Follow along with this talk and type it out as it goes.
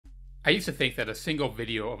I used to think that a single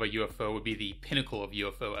video of a UFO would be the pinnacle of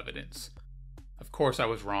UFO evidence. Of course, I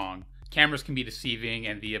was wrong. Cameras can be deceiving,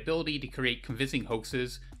 and the ability to create convincing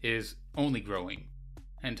hoaxes is only growing.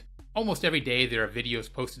 And almost every day there are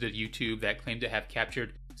videos posted to YouTube that claim to have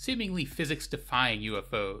captured seemingly physics-defying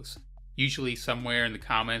UFOs. Usually somewhere in the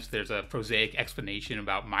comments there's a prosaic explanation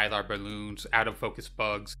about mylar balloons, out-of-focus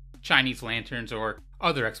bugs, Chinese lanterns, or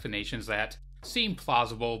other explanations that seem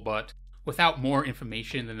plausible, but without more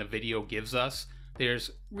information than the video gives us,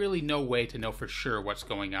 there's really no way to know for sure what's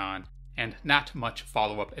going on, and not much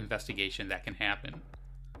follow-up investigation that can happen.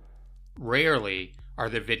 Rarely are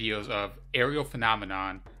there videos of aerial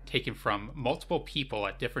phenomenon taken from multiple people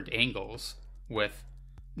at different angles with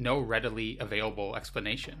no readily available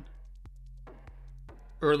explanation.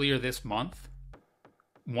 Earlier this month,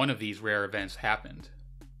 one of these rare events happened.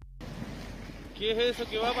 ¿Qué es eso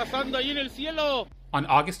que va pasando ahí en el cielo? On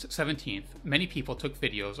August 17th, many people took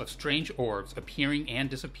videos of strange orbs appearing and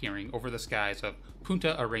disappearing over the skies of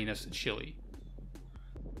Punta Arenas, Chile.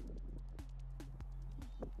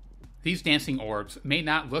 These dancing orbs may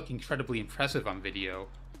not look incredibly impressive on video,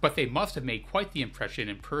 but they must have made quite the impression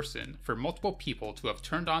in person for multiple people to have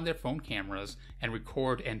turned on their phone cameras and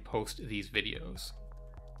record and post these videos.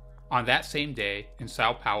 On that same day, in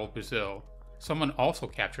Sao Paulo, Brazil, someone also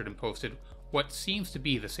captured and posted what seems to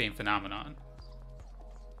be the same phenomenon.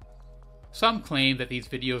 Some claim that these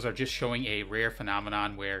videos are just showing a rare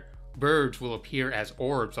phenomenon where birds will appear as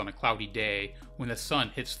orbs on a cloudy day when the sun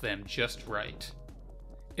hits them just right.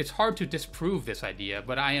 It's hard to disprove this idea,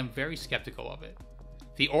 but I am very skeptical of it.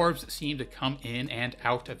 The orbs seem to come in and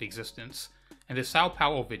out of existence, and the Sao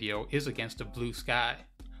Paulo video is against a blue sky.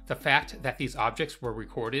 The fact that these objects were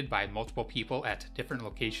recorded by multiple people at different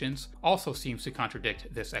locations also seems to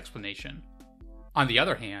contradict this explanation. On the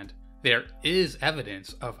other hand, there is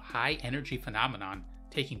evidence of high-energy phenomenon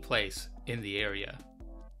taking place in the area.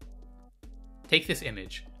 Take this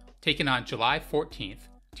image, taken on July 14th,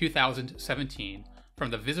 2017, from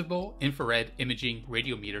the Visible Infrared Imaging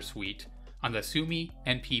Radiometer Suite on the SUMI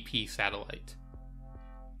NPP satellite.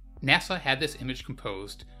 NASA had this image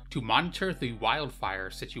composed to monitor the wildfire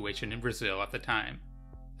situation in Brazil at the time.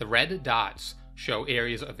 The red dots show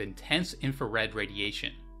areas of intense infrared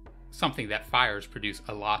radiation, something that fires produce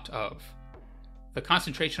a lot of. The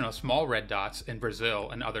concentration of small red dots in Brazil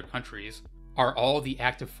and other countries are all the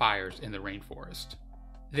active fires in the rainforest.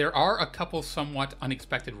 There are a couple somewhat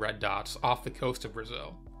unexpected red dots off the coast of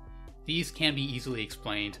Brazil. These can be easily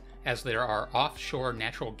explained as there are offshore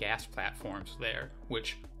natural gas platforms there,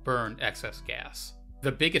 which burn excess gas.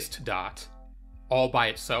 The biggest dot, all by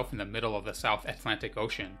itself in the middle of the South Atlantic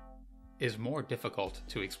Ocean, is more difficult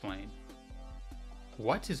to explain.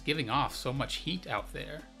 What is giving off so much heat out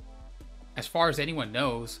there? As far as anyone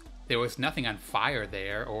knows, there was nothing on fire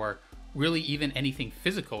there, or really even anything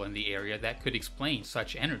physical in the area that could explain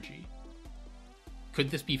such energy. Could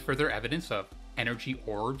this be further evidence of energy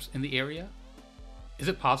orbs in the area? Is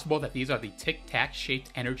it possible that these are the tic-tac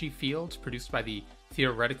shaped energy fields produced by the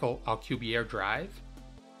theoretical Alcubierre drive?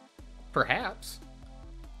 Perhaps.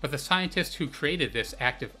 But the scientists who created this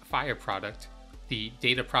active fire product, the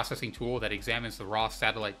data processing tool that examines the raw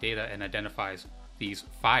satellite data and identifies these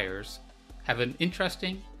fires, have an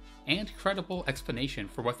interesting and credible explanation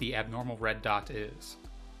for what the abnormal red dot is.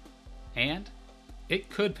 And it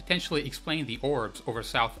could potentially explain the orbs over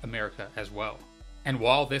South America as well. And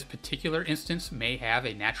while this particular instance may have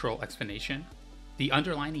a natural explanation, the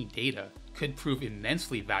underlying data could prove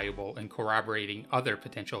immensely valuable in corroborating other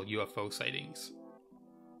potential UFO sightings.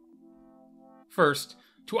 First,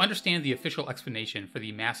 to understand the official explanation for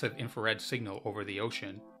the massive infrared signal over the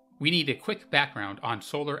ocean, we need a quick background on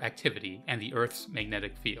solar activity and the Earth's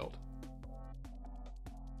magnetic field.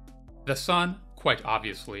 The Sun, quite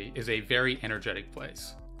obviously, is a very energetic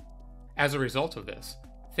place. As a result of this,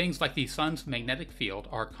 things like the Sun's magnetic field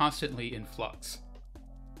are constantly in flux.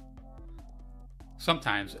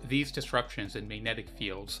 Sometimes these disruptions in magnetic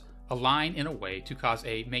fields align in a way to cause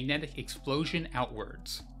a magnetic explosion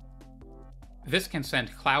outwards. This can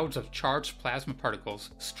send clouds of charged plasma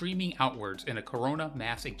particles streaming outwards in a corona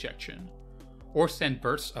mass ejection, or send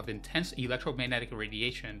bursts of intense electromagnetic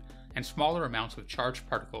radiation and smaller amounts of charged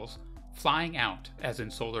particles flying out as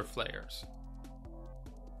in solar flares.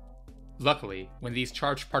 Luckily, when these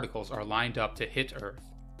charged particles are lined up to hit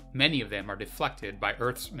Earth, many of them are deflected by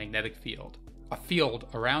Earth's magnetic field, a field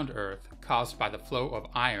around Earth caused by the flow of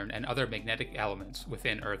iron and other magnetic elements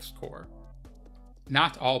within Earth's core.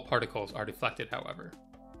 Not all particles are deflected, however.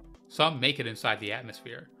 Some make it inside the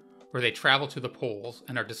atmosphere, where they travel to the poles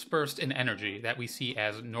and are dispersed in energy that we see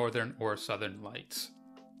as northern or southern lights.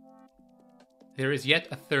 there is yet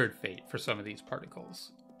a third fate for some of these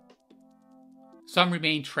particles. Some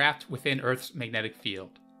remain trapped within Earth's magnetic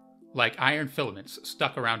field, like iron filaments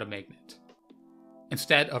stuck around a magnet.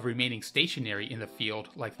 Instead of remaining stationary in the field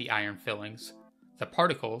like the iron fillings, the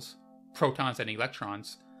particles, protons and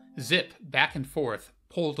electrons, zip back and forth,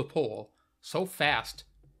 pole to pole, so fast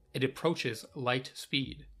it approaches light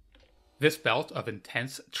speed. This belt of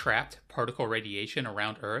intense trapped particle radiation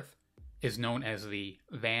around Earth is known as the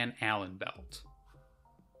Van Allen belt.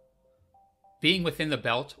 Being within the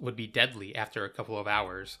belt would be deadly after a couple of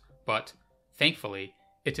hours, but thankfully,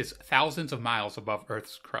 it is thousands of miles above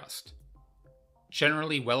Earth's crust.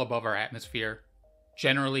 Generally well above our atmosphere,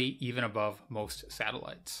 generally even above most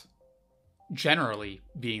satellites. Generally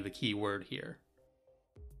being the key word here.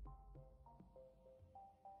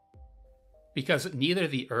 Because neither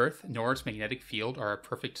the Earth nor its magnetic field are a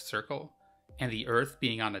perfect circle, and the Earth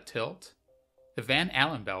being on a tilt, the Van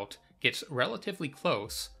Allen belt gets relatively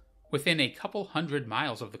close, within a couple hundred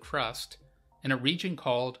miles of the crust, in a region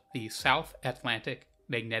called the South Atlantic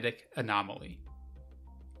Magnetic Anomaly.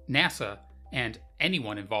 NASA, and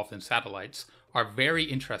anyone involved in satellites, are very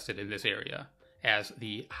interested in this area, as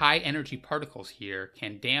the high-energy particles here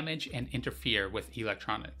can damage and interfere with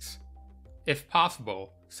electronics. If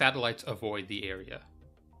possible, satellites avoid the area.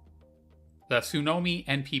 The Tsunami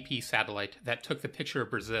NPP satellite that took the picture of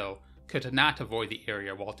Brazil could not avoid the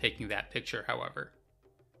area while taking that picture, however.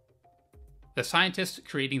 The scientists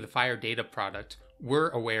creating the Fire data product were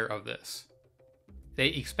aware of this. They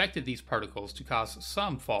expected these particles to cause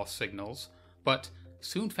some false signals, but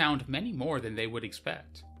soon found many more than they would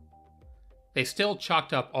expect. They still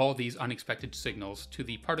chalked up all these unexpected signals to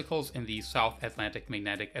the particles in the South Atlantic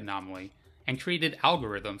Magnetic Anomaly and created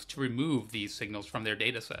algorithms to remove these signals from their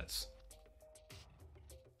datasets.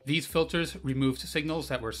 These filters removed signals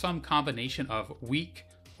that were some combination of weak,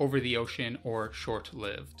 over the ocean, or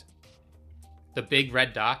short-lived. The big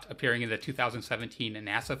red dot appearing in the 2017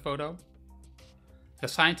 NASA photo? The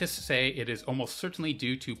scientists say it is almost certainly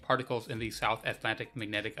due to particles in the South Atlantic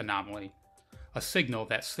Magnetic Anomaly, a signal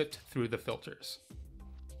that slipped through the filters.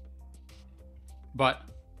 But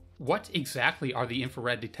what exactly are the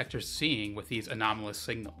infrared detectors seeing with these anomalous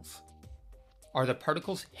signals? Are the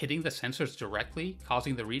particles hitting the sensors directly,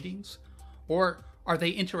 causing the readings? Or are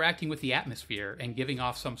they interacting with the atmosphere and giving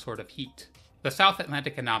off some sort of heat? The South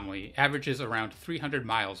Atlantic Anomaly averages around 300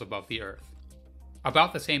 miles above the Earth,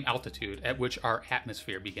 about the same altitude at which our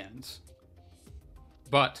atmosphere begins.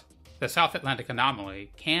 But the South Atlantic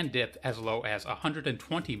Anomaly can dip as low as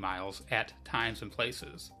 120 miles at times and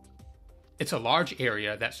places. It's a large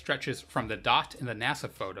area that stretches from the dot in the NASA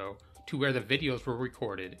photo to where the videos were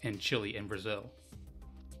recorded in Chile and Brazil.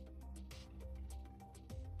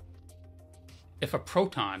 If a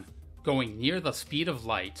proton, going near the speed of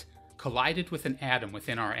light, collided with an atom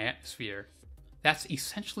within our atmosphere, that's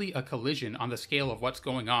essentially a collision on the scale of what's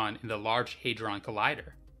going on in the Large Hadron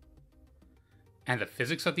Collider. And the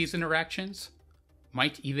physics of these interactions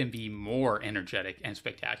might even be more energetic and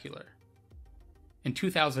spectacular. In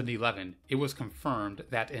 2011, it was confirmed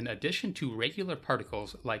that in addition to regular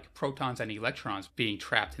particles like protons and electrons being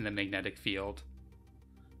trapped in the magnetic field,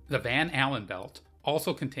 the Van Allen belt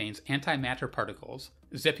also contains antimatter particles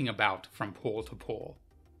zipping about from pole to pole.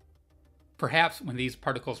 Perhaps when these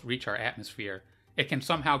particles reach our atmosphere, it can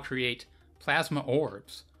somehow create plasma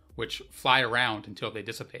orbs, which fly around until they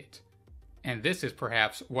dissipate. And this is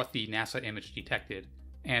perhaps what the NASA image detected,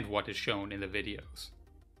 and what is shown in the videos.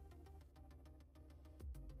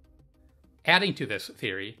 Adding to this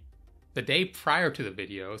theory, the day prior to the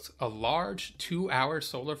videos, a large 2-hour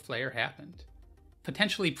solar flare happened,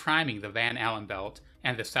 potentially priming the Van Allen belt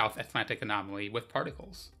and the South Atlantic Anomaly with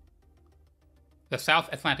particles. The South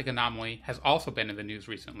Atlantic Anomaly has also been in the news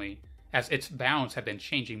recently, as its bounds have been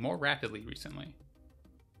changing more rapidly recently.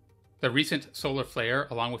 The recent solar flare,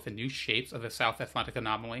 along with the new shapes of the South Atlantic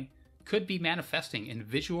Anomaly, could be manifesting in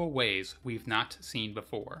visual ways we've not seen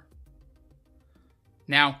before.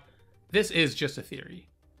 Now, this is just a theory.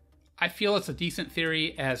 I feel it's a decent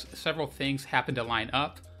theory as several things happen to line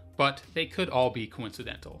up, but they could all be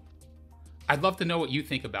coincidental. I'd love to know what you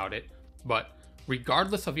think about it, but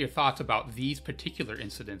regardless of your thoughts about these particular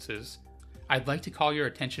incidences, I'd like to call your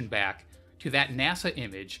attention back to that NASA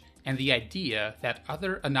image and the idea that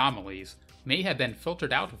other anomalies may have been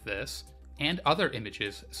filtered out of this and other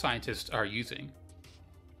images scientists are using.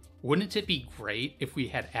 Wouldn't it be great if we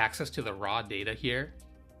had access to the raw data here?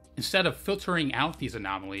 Instead of filtering out these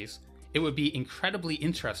anomalies, it would be incredibly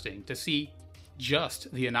interesting to see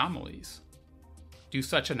just the anomalies. Do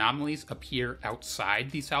such anomalies appear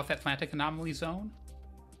outside the South Atlantic Anomaly zone?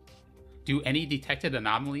 Do any detected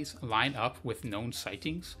anomalies line up with known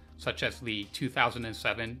sightings, such as the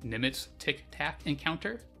 2007 Nimitz Tic Tac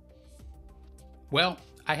encounter? Well,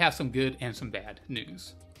 I have some good and some bad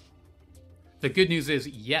news. The good news is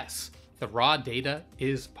yes, the raw data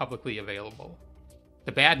is publicly available.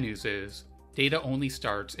 The bad news is data only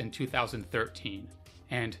starts in 2013,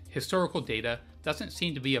 and historical data doesn't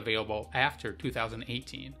seem to be available after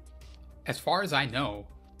 2018. As far as I know,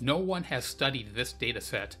 no one has studied this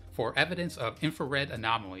dataset for evidence of infrared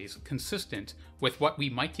anomalies consistent with what we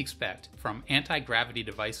might expect from anti-gravity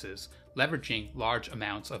devices leveraging large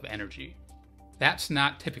amounts of energy. That's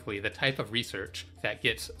not typically the type of research that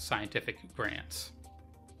gets scientific grants.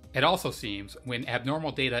 It also seems when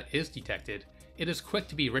abnormal data is detected, it is quick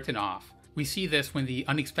to be written off. We see this when the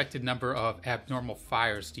unexpected number of abnormal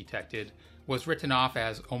fires detected was written off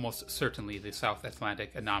as almost certainly the South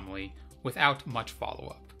Atlantic Anomaly without much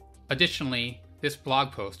follow-up. Additionally, this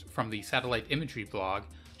blog post from the Satellite Imagery blog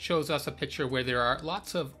shows us a picture where there are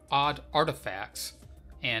lots of odd artifacts,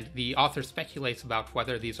 and the author speculates about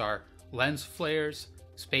whether these are lens flares,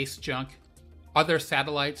 space junk, other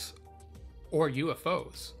satellites, or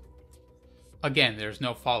UFOs. Again, there's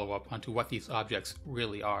no follow-up onto what these objects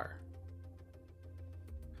really are.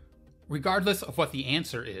 Regardless of what the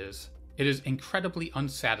answer is, it is incredibly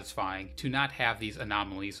unsatisfying to not have these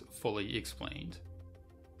anomalies fully explained.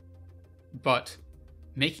 But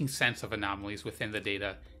making sense of anomalies within the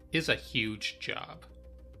data is a huge job.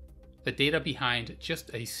 The data behind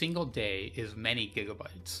just a single day is many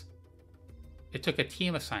gigabytes. It took a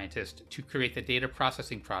team of scientists to create the data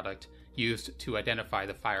processing product used to identify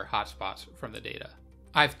the fire hotspots from the data.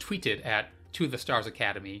 I've tweeted at To the Stars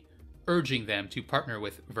Academy, urging them to partner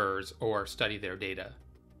with VERS or study their data.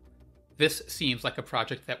 This seems like a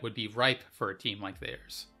project that would be ripe for a team like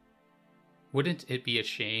theirs. Wouldn't it be a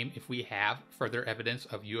shame if we have further evidence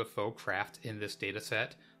of UFO craft in this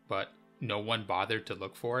dataset, but no one bothered to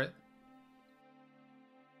look for it?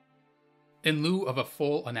 In lieu of a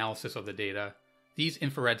full analysis of the data, these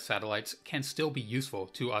infrared satellites can still be useful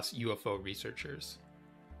to us UFO researchers.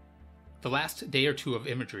 The last day or two of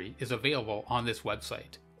imagery is available on this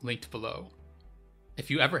website, linked below.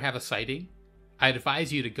 If you ever have a sighting, I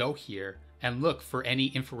advise you to go here and look for any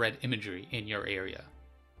infrared imagery in your area.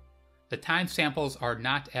 The time samples are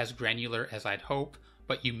not as granular as I'd hope,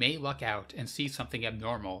 but you may luck out and see something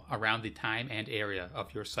abnormal around the time and area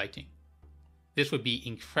of your sighting. This would be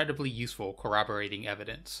incredibly useful corroborating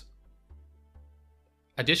evidence.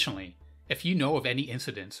 Additionally, if you know of any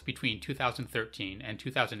incidents between 2013 and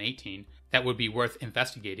 2018 that would be worth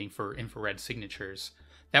investigating for infrared signatures,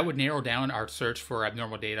 that would narrow down our search for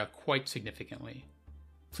abnormal data quite significantly.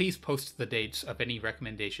 Please post the dates of any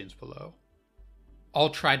recommendations below. I'll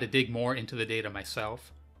try to dig more into the data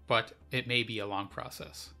myself, but it may be a long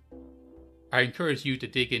process. I encourage you to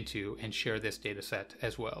dig into and share this dataset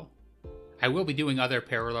as well. I will be doing other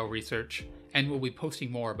parallel research, and will be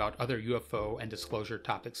posting more about other UFO and disclosure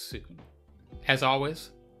topics soon. As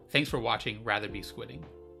always, thanks for watching Rather Be Squidding.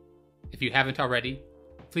 If you haven't already,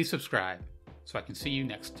 please subscribe so I can see you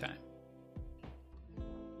next time.